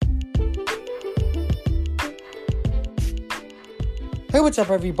Hey, what's up,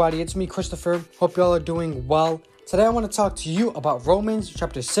 everybody? It's me, Christopher. Hope y'all are doing well. Today I want to talk to you about Romans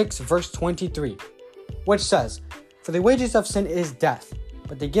chapter 6, verse 23, which says, "For the wages of sin is death,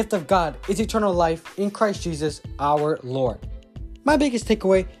 but the gift of God is eternal life in Christ Jesus our Lord." My biggest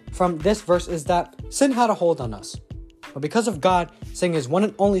takeaway from this verse is that sin had a hold on us. But because of God sending His one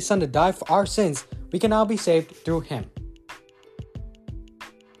and only Son to die for our sins, we can now be saved through Him.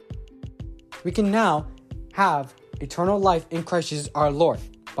 We can now have eternal life in Christ Jesus our Lord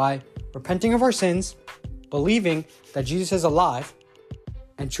by repenting of our sins, believing that Jesus is alive,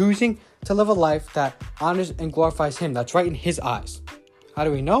 and choosing to live a life that honors and glorifies Him, that's right in His eyes. How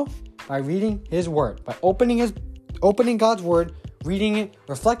do we know? By reading His Word, by opening God's Word, reading it,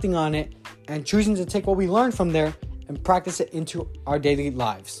 reflecting on it, and choosing to take what we learn from there and practice it into our daily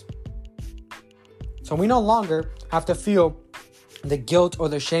lives. So we no longer have to feel the guilt or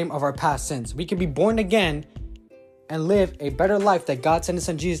the shame of our past sins. We can be born again and live a better life that God sent His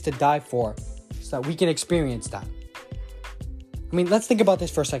Son Jesus to die for, so that we can experience that. I mean, let's think about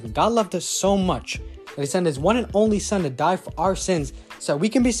this for a second. God loved us so much that He sent His one and only Son to die for our sins so that we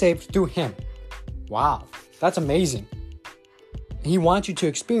can be saved through Him. Wow, that's amazing. He wants you to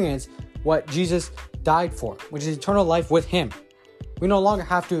experience what Jesus died for, which is eternal life with Him. We no longer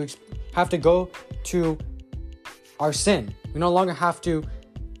have to go to our sin. We no longer have to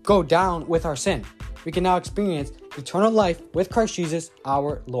go down with our sin. We can now experience eternal life with Christ Jesus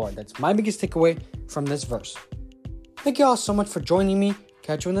our Lord. That's my biggest takeaway from this verse. Thank you all so much for joining me.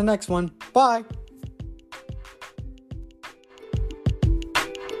 Catch you in the next one. Bye.